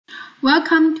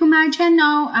Welcome to my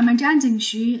channel. I'm Zhang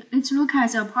Xu. Let's look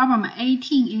at the problem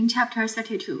 18 in chapter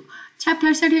 32.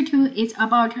 Chapter 32 is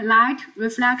about light,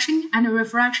 reflection, and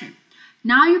refraction.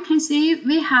 Now you can see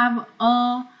we have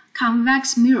a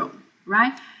convex mirror,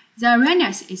 right? The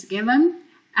radius is given,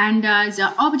 and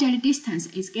the object distance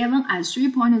is given as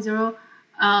 3.0,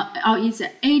 or it's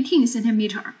 18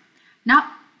 centimeter.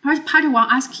 Now, part 1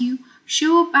 asks you,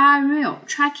 show by real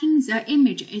tracking the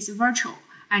image is virtual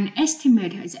and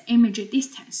estimate the image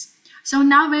distance. So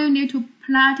now we need to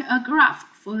plot a graph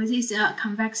for this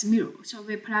convex mirror. So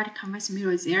we plot convex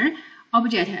mirror there,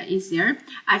 object is there.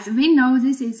 As we know,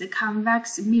 this is a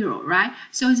convex mirror, right?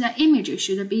 So the image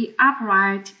should be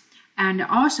upright and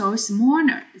also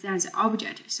smaller than the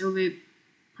object. So we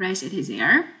place it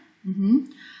there.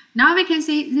 Now we can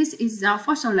see this is the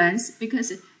focal length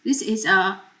because this is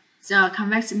the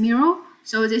convex mirror.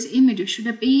 So this image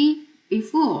should be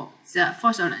before the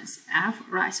focal length f,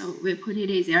 right? So we put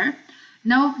it there.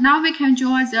 Now we can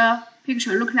draw the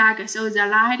picture look like, so the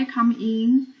light come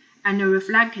in and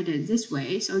reflected this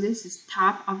way. So this is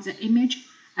top of the image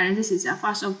and this is a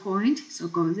focal point, so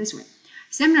go this way.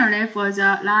 Similarly, for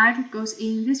the light goes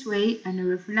in this way and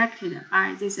reflected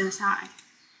by this side.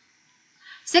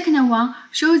 Second one,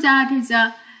 show that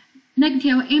the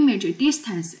negative image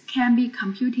distance can be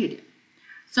computed.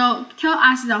 So tell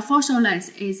us the focal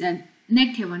length is a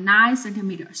negative 9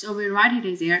 centimeters. So we write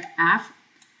it there, f.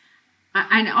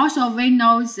 And also we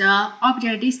know the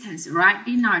object distance, right?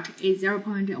 D naught is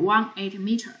 0.18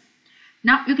 meter.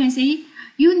 Now you can see,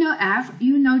 you know f,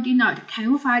 you know d naught. Can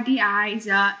you find di,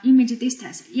 the image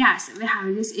distance? Yes, we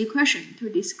have this equation to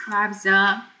describe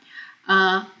the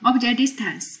object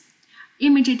distance,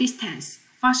 image distance,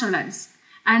 focal length.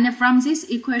 And from this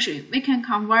equation, we can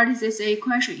convert this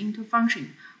equation into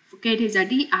function. Get the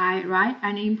di, right?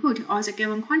 And input all the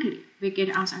given quantity. We get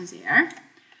answer there.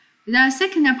 The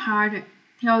second part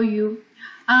tell you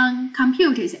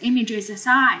compute the image's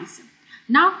size.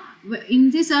 Now,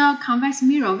 in this convex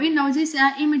mirror, we know this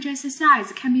image's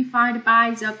size can be found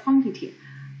by the quantity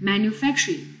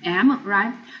manufacturing m,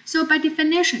 right? So by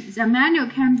definition, the m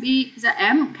can be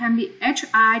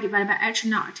hi divided by h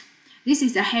naught. This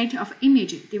is the height of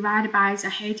image divided by the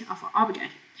height of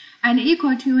object, and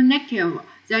equal to negative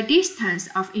the distance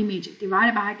of image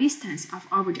divided by distance of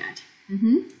object.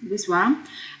 This one.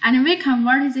 And we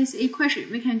convert this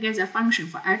equation, we can get the function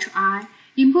for hi.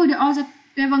 Input all the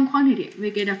given quantity,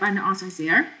 we get the final answer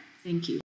there. Thank you.